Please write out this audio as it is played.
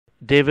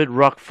David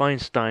Rock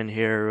Feinstein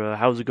here.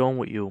 How's it going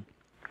with you?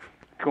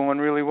 Going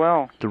really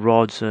well. The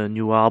Rod's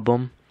new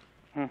album.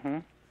 hmm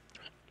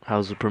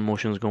How's the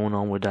promotions going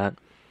on with that?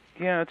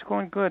 Yeah, it's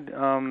going good.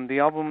 The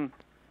album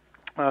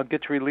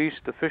gets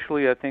released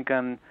officially, I think,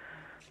 on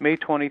May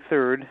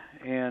 23rd,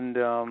 and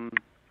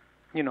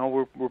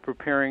we're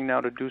preparing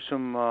now to do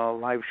some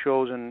live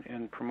shows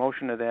and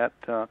promotion of that.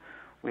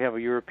 We have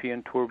a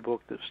European tour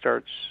book that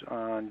starts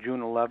on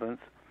June 11th,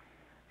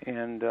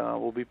 and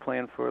we'll be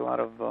playing for a lot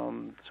of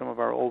some of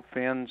our old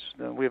fans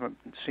that we haven't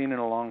seen in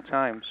a long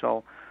time.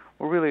 So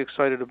we're really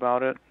excited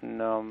about it, and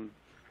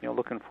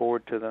looking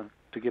forward to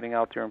getting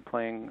out there and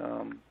playing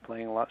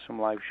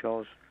some live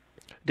shows.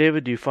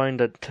 David, do you find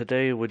that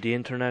today with the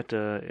internet,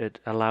 it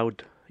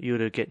allowed you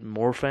to get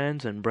more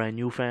fans and brand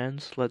new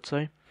fans, let's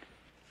say?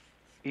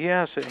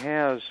 Yes, it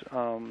has.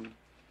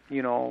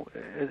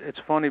 It's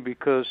funny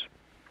because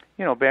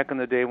back in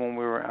the day when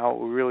we were out,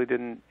 we really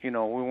didn't, we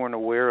weren't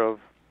aware of,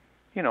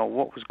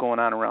 what was going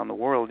on around the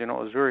world. It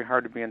was very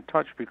hard to be in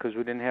touch because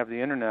we didn't have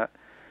the internet,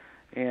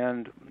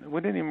 and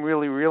we didn't even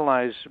really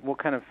realize what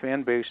kind of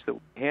fan base that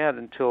we had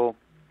until,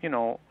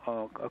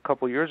 a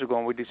couple of years ago,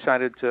 and we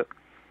decided to,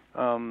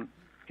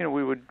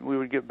 we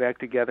would get back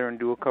together and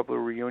do a couple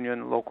of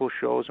reunion local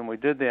shows, and we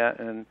did that,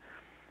 and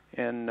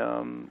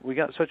we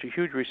got such a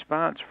huge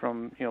response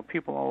from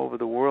people all over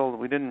the world.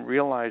 We didn't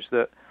realize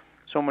that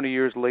so many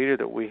years later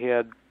that we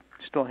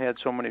still had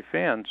so many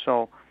fans.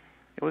 So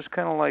it was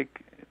kind of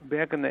like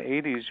back in the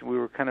 80s, we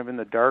were kind of in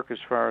the dark as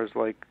far as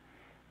like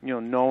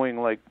knowing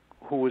like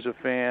who was a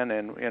fan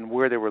and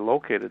where they were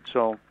located.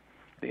 So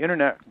the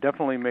internet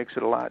definitely makes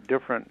it a lot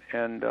different,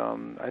 and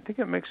I think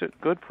it makes it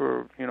good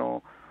for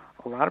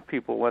a lot of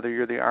people, whether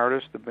you're the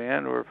artist, the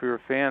band, or if you're a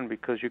fan,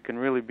 because you can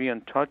really be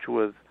in touch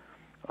with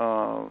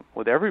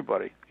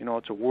everybody.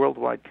 It's a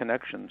worldwide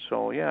connection.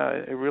 So yeah,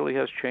 it really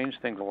has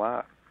changed things a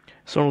lot.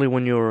 Certainly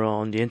when you're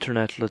on the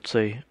internet, let's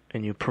say,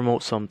 and you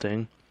promote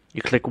something,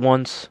 you click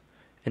once,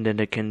 and then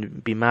it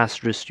can be mass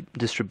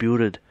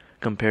distributed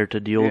compared to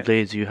the old Yeah,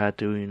 days you had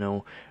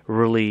to,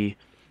 really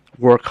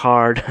work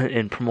hard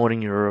in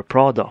promoting your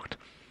product.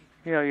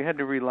 yeah, you had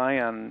to rely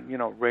on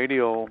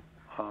radio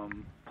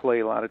play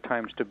a lot of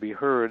times to be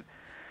heard.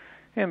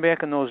 And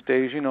back in those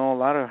days, a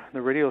lot of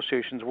the radio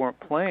stations weren't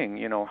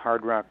playing,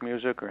 hard rock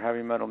music or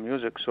heavy metal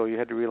music, so you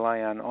had to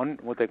rely on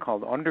what they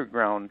called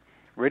underground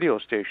radio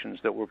stations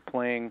that were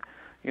playing,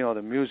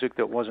 the music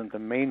that wasn't the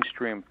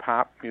mainstream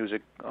pop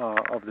music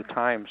of the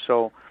time.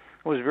 So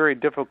it was very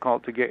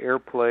difficult to get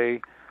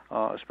airplay,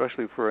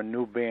 especially for a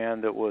new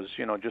band that was,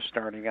 just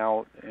starting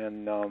out,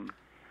 and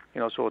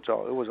so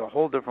it was a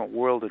whole different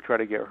world to try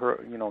to get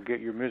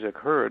your music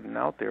heard and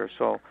out there.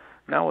 So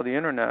now with the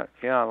internet,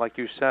 yeah, like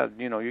you said,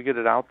 you get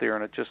it out there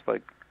and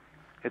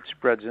it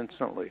spreads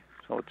instantly.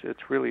 So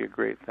it's really a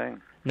great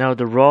thing. Now,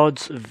 the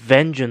Rod's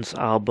Vengeance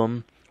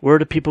album, where are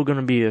the people going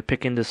to be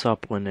picking this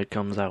up when it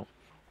comes out?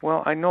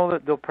 Well, I know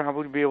that they'll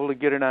probably be able to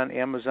get it on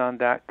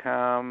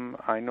Amazon.com.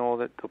 I know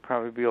that they'll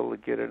probably be able to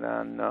get it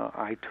on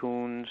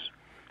iTunes.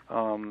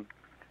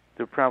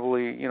 They're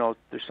probably,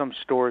 there's some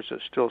stores that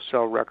still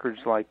sell records.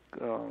 Like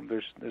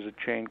there's a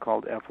chain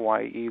called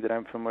FYE that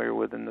I'm familiar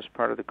with in this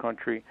part of the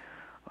country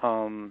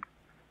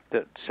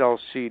that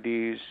sells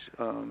CDs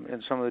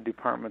in some of the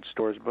department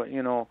stores. But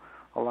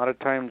a lot of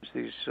times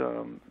these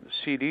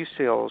CD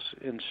sales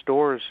in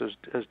stores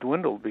has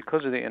dwindled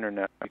because of the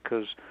internet.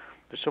 Because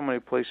there's so many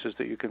places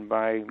that you can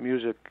buy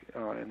music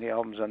and the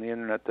albums on the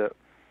internet that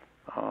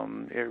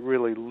it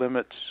really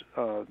limits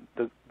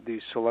the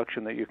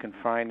selection that you can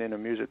find in a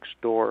music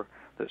store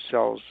that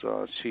sells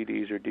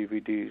CDs or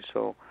DVDs.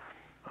 So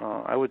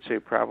I would say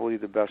probably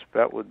the best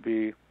bet would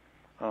be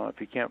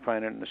if you can't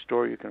find it in the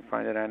store, you can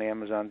find it on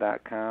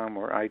Amazon.com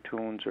or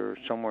iTunes or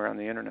somewhere on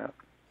the internet.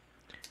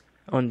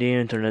 On the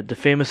internet, the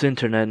famous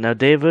internet. Now,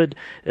 David,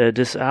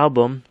 this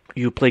album,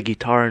 you play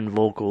guitar and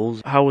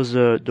vocals. How was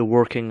the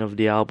working of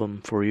the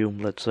album for you,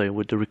 let's say,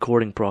 with the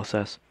recording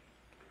process?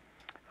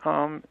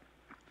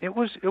 It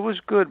was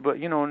good, but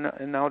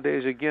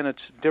nowadays again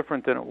it's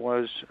different than it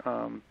was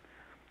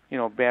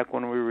back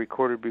when we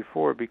recorded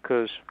before,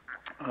 because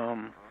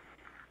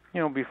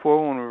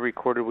before when we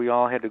recorded we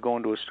all had to go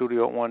into a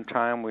studio at one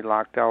time. We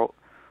locked out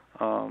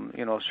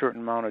a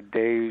certain amount of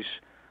days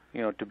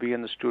to be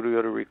in the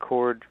studio to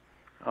record.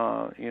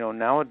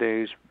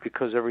 Nowadays,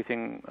 because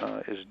everything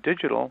is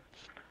digital,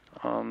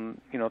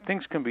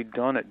 things can be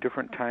done at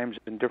different times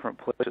in different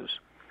places.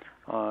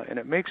 And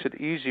it makes it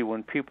easy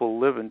when people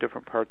live in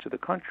different parts of the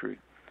country.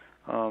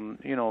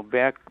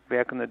 Back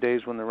in the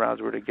days when the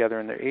Rods were together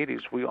in the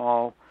 80s, we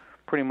all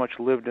pretty much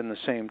lived in the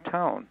same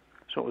town.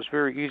 So it was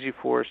very easy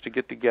for us to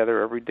get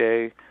together every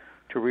day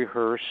to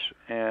rehearse.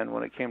 And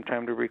when it came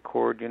time to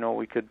record,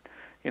 we could,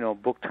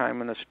 book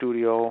time in the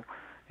studio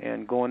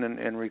and go in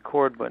and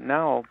record. But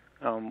now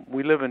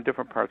we live in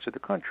different parts of the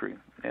country,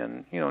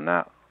 and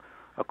not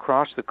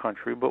across the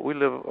country, but we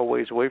live a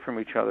ways away from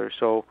each other.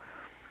 So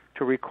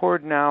to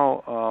record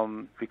now,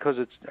 because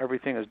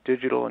everything is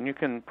digital, and you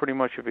can pretty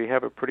much, if you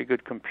have a pretty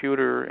good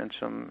computer and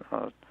some,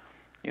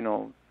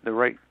 the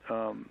right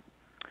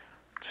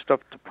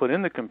stuff to put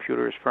in the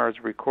computer as far as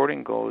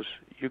recording goes.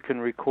 You can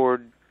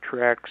record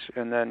tracks,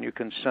 and then you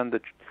can send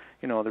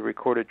the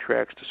recorded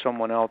tracks to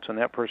someone else, and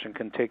that person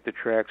can take the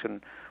tracks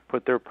and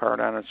put their part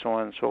on it, so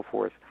on and so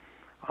forth.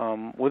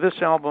 With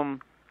this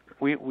album,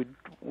 we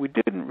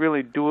didn't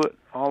really do it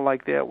all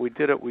like that.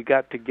 We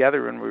got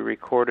together and we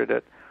recorded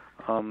it.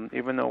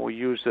 Even though we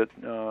used it,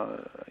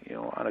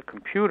 on a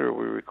computer,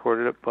 we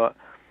recorded it, but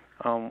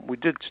we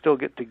did still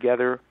get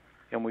together,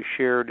 and we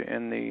shared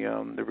in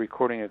the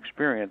recording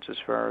experience. As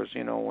far as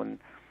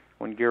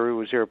when Garry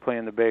was there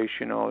playing the bass,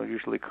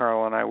 usually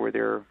Carl and I were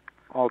there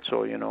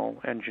also,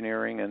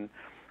 engineering, and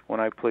when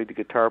I played the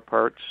guitar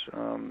parts,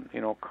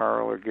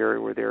 Carl or Garry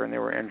were there and they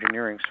were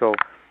engineering. So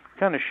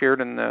kind of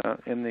shared in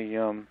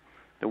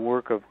the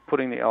work of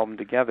putting the album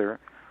together.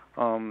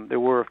 There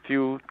were a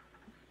few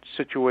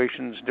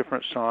situations,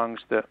 different songs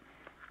that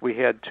we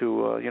had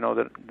to,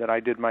 that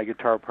I did my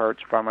guitar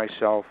parts by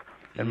myself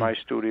in my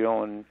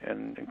studio,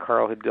 and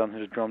Carl had done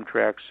his drum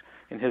tracks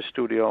in his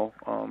studio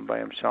by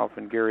himself,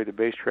 and Garry the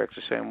bass tracks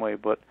the same way.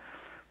 But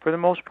for the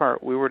most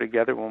part, we were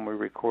together when we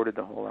recorded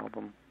the whole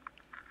album.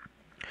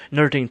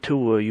 Another thing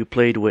too, you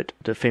played with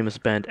the famous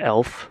band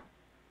Elf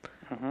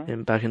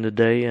back in the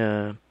day.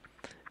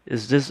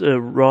 Is this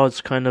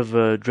Rod's kind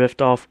of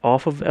drift off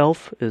of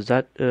Elf? Is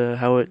that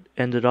how it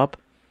ended up?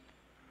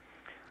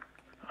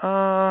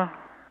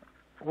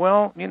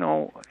 Well,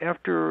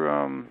 after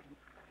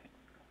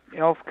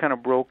Elf kind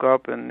of broke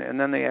up, and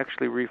then they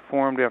actually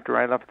reformed after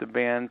I left the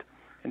band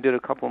and did a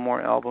couple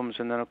more albums,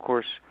 and then of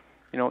course,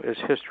 as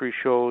history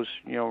shows,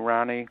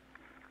 Ronnie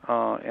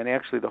and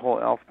actually the whole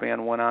Elf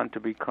band went on to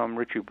become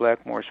Ritchie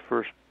Blackmore's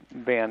first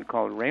band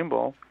called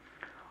Rainbow.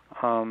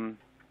 The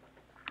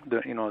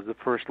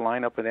first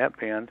lineup of that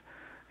band,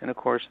 and of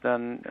course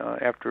then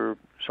after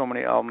so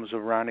many albums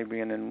of Ronnie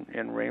being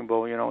in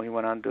Rainbow, he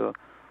went on to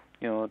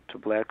to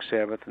Black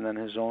Sabbath and then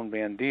his own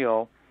band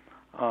Dio.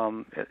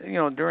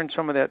 During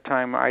some of that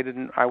time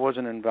I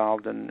wasn't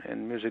involved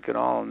in music at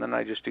all, and then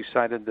I just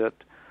decided that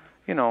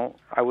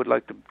I would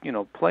like to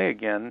play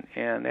again,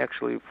 and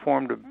actually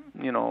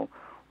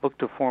looked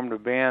to form the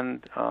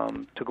band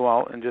to go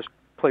out and just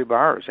play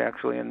bars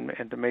actually,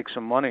 and to make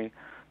some money,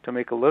 to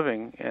make a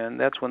living, and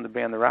that's when the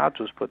band The Rods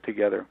was put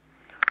together.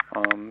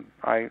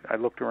 I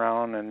looked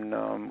around,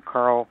 and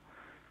Carl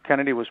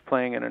Canedy was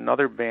playing in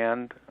another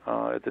band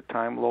at the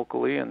time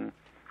locally, and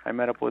I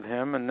met up with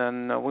him, and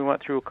then we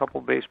went through a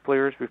couple bass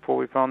players before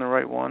we found the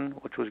right one,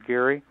 which was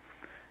Garry,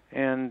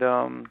 and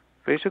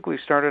basically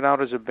started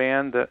out as a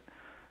band that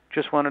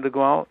just wanted to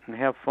go out and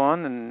have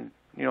fun and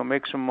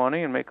make some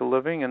money and make a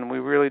living, and we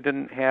really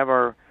didn't have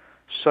our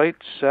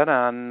sights set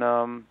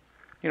on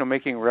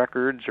making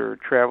records or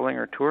traveling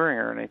or touring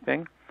or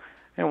anything.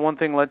 And one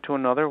thing led to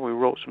another. We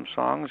wrote some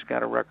songs,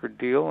 got a record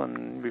deal,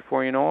 and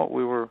before you know it,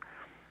 we were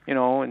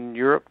in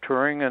Europe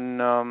touring, and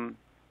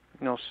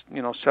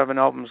 7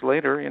 albums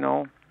later, it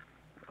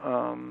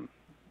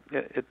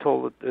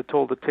told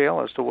the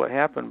tale as to what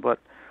happened. But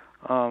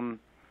I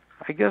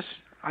guess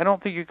I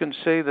don't think you can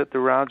say that the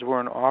Rods were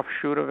an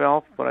offshoot of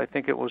Elf, but I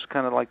think it was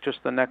kind of like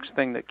just the next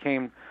thing that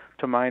came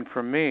to mind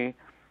for me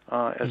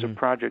as a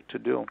project to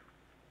do.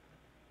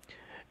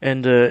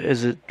 And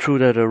is it true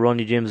that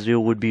Ronnie James Dio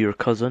would be your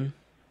cousin?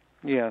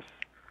 Yes.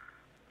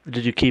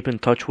 Did you keep in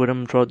touch with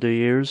him throughout the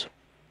years?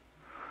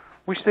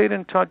 We stayed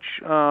in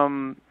touch,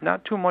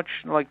 not too much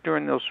like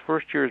during those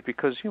first years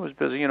because he was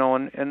busy,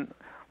 and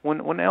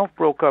when Elf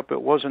broke up,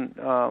 it wasn't,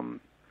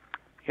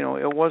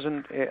 it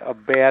wasn't a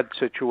bad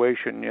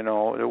situation,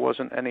 there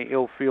wasn't any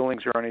ill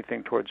feelings or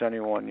anything towards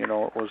anyone,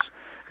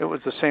 it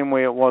was the same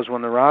way it was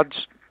when the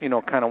Rods,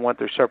 kind of went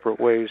their separate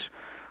ways.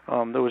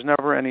 There was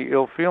never any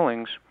ill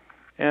feelings,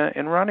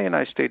 and Ronnie and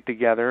I stayed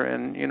together,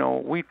 and,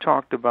 we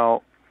talked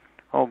about,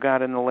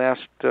 in the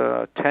last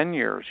 10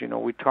 years,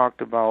 we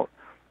talked about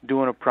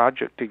doing a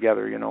project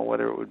together,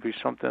 whether it would be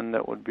something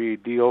that would be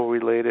Dio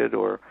related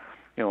or,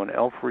 an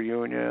Elf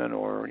reunion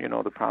or,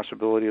 the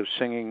possibility of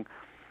singing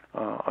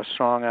a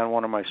song on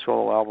one of my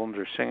solo albums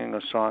or singing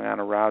a song on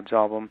a Rods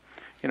album.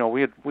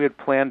 We had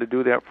planned to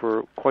do that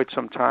for quite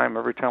some time.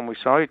 Every time we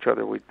saw each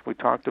other, we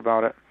talked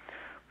about it.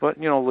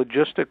 But,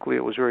 logistically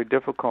it was very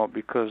difficult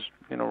because,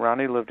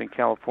 Ronnie lived in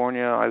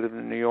California, I lived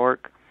in New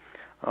York.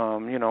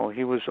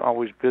 He was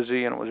always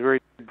busy, and it was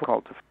very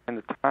difficult to find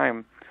the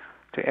time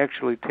to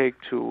actually take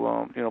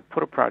to,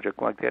 put a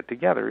project like that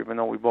together, even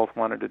though we both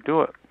wanted to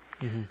do it.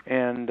 Mm-hmm.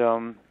 And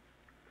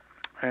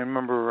I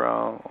remember,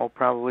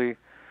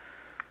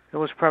 it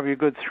was probably a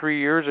good 3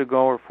 years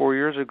ago or 4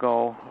 years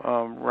ago,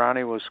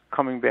 Ronnie was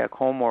coming back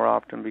home more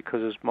often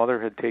because his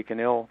mother had taken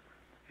ill,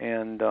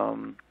 and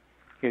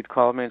he had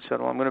called me and said,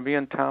 well, I'm going to be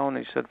in town,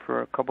 he said,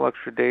 for a couple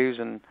extra days,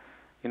 and,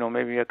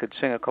 maybe I could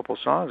sing a couple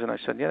songs. And I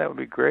said, yeah, that would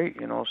be great,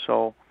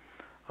 So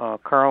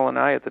Carl and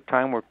I at the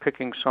time were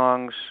picking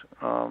songs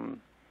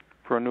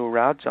for a new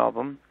Rods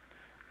album,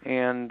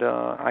 and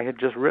I had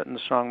just written the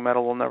song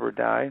Metal Will Never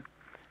Die,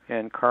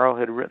 and Carl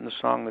had written the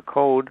song The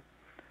Code,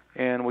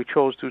 and we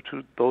chose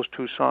those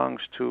two songs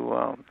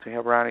to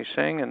have Ronnie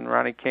sing, and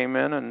Ronnie came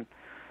in and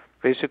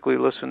basically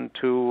listened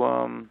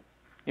to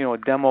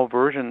demo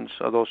versions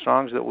of those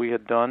songs that we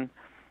had done,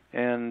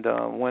 and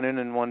went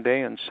in one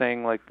day and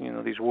sang like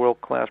these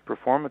world-class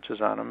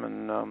performances on them,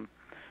 and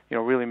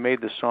really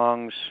made the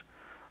songs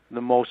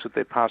the most that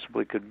they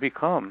possibly could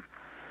become.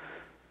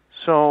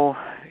 So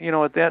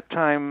at that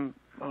time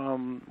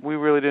we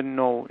really didn't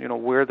know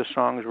where the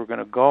songs were going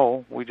to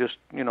go. We just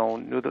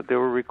knew that they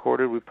were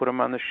recorded. We put them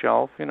on the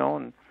shelf,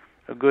 and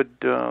a good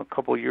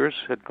couple of years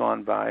had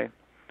gone by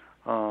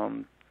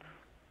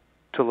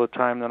till the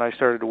time that I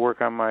started to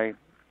work on my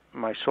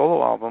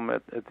solo album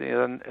at the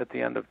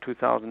end of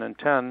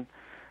 2010,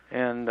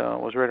 and it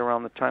was right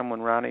around the time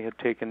when Ronnie had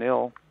taken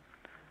ill,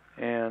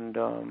 and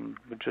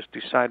we just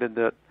decided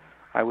that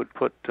I would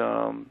put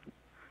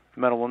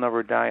Metal Will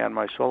Never Die on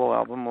my solo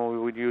album, or we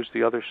would use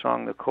the other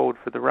song, The Code,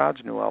 for the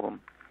Rod's new album.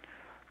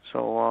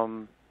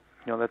 So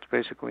that's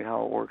basically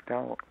how it worked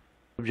out.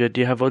 Do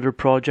you have other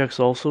projects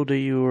also that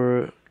you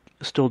are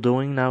still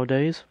doing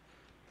nowadays?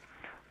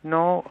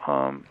 No,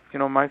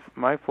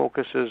 my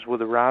focus is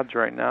with the Rods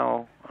right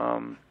now.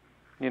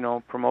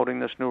 Promoting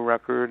this new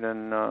record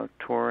and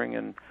touring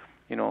and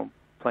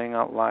playing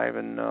out live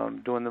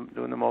and doing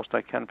the most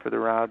I can for the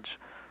Rods.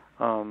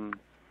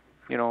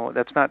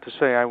 That's not to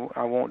say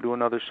I won't do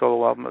another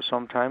solo album at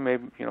some time.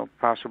 Maybe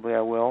possibly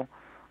I will.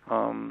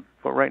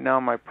 But right now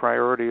my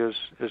priority is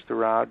the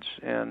Rods,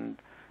 and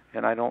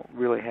I don't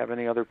really have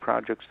any other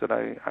projects that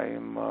I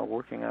am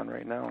working on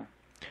right now.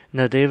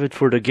 Now, David,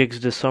 for the gigs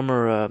this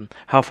summer,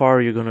 how far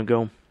are you going to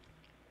go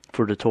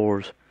for the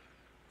tours?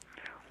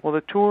 Well,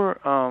 the tour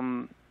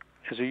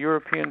is a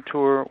European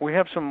tour. We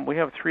have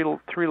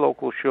three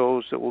local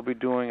shows that we'll be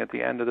doing at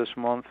the end of this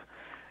month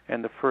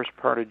and the first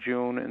part of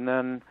June, and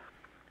then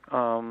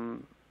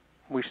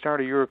we start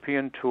a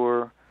European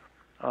tour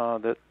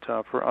that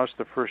for us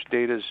the first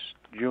date is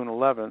June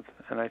 11th,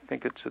 and I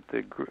think it's at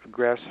the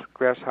Grass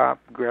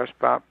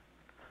Pop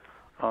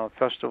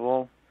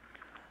Festival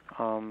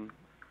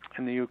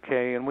in the UK,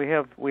 and we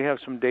have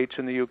some dates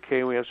in the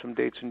UK. We have some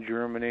dates in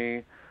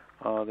Germany,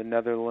 the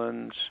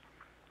Netherlands,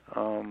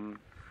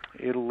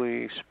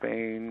 Italy,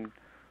 Spain,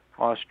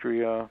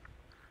 Austria.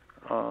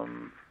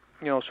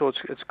 So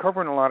it's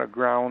covering a lot of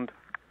ground,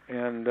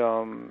 and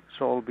so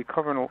it'll be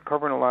covering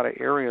a lot of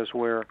areas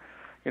where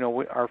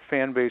our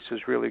fan base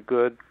is really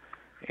good,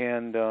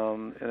 and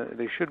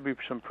they should be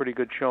some pretty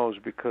good shows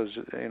because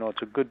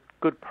it's a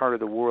good part of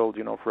the world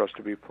for us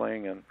to be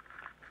playing in.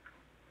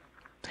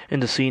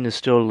 And the scene is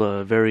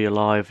still very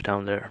alive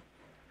down there.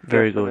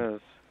 Very good. It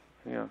is.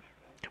 Yeah.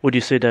 Would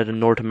you say that in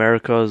North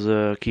America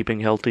is keeping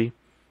healthy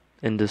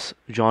in this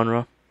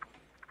genre?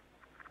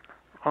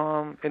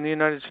 In the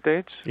United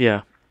States?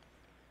 Yeah.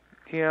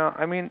 Yeah,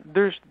 I mean,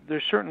 there's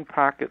certain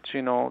pockets,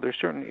 there's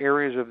certain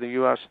areas of the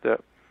U.S.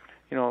 that,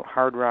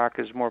 hard rock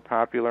is more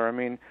popular. I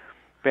mean,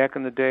 back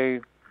in the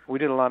day, we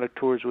did a lot of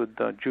tours with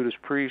Judas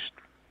Priest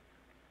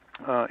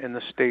in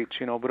the States,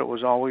 but it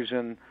was always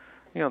in,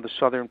 the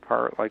southern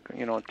part, like,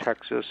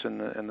 Texas and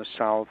the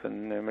South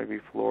and maybe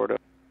Florida,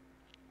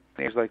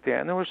 things like that.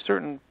 And there were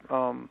certain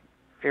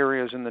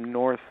areas in the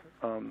North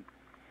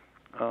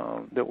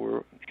that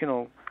were,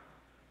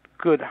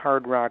 good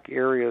hard rock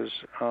areas.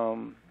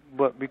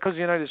 But because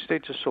the United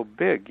States is so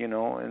big, and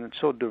it's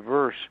so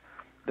diverse,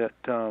 that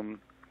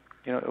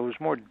it was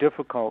more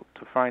difficult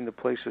to find the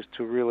places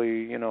to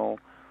really,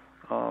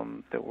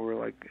 that were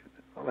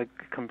like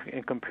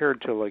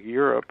compared to like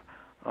Europe,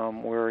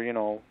 where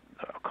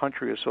a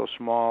country is so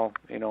small,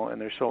 and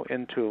they're so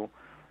into,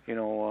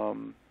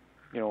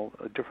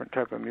 a different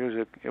type of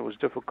music. It was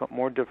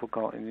more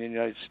difficult in the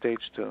United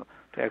States to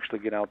actually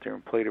get out there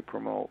and play to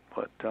promote.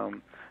 But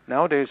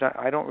nowadays,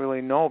 I don't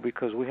really know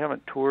because we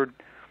haven't toured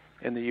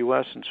in the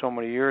U.S. in so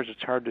many years.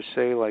 It's hard to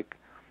say, like,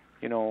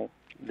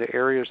 the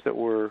areas that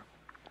were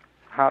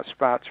hot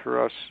spots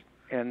for us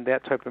and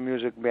that type of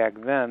music back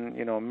then,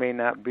 may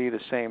not be the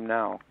same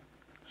now.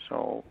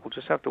 So we'll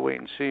just have to wait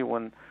and see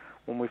when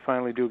we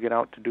finally do get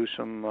out to do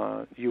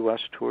some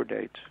U.S. tour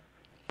dates.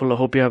 Well, I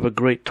hope you have a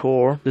great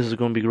tour. This is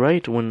going to be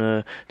great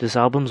when this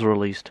album's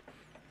released.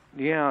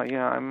 Yeah,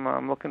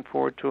 I'm looking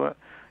forward to it.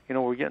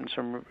 We're getting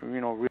some,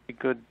 really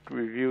good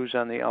reviews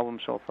on the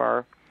album so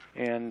far.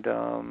 And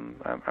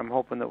I'm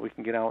hoping that we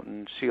can get out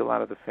and see a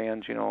lot of the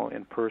fans,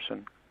 in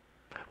person.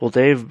 Well,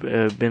 Dave,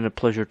 been a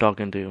pleasure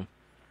talking to you.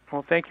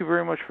 Well, thank you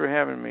very much for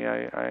having me.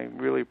 I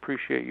really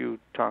appreciate you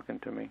talking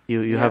to me.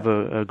 You have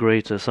a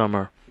great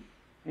summer.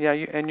 Yeah,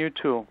 and you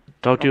too.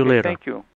 Talk to you later. Thank you.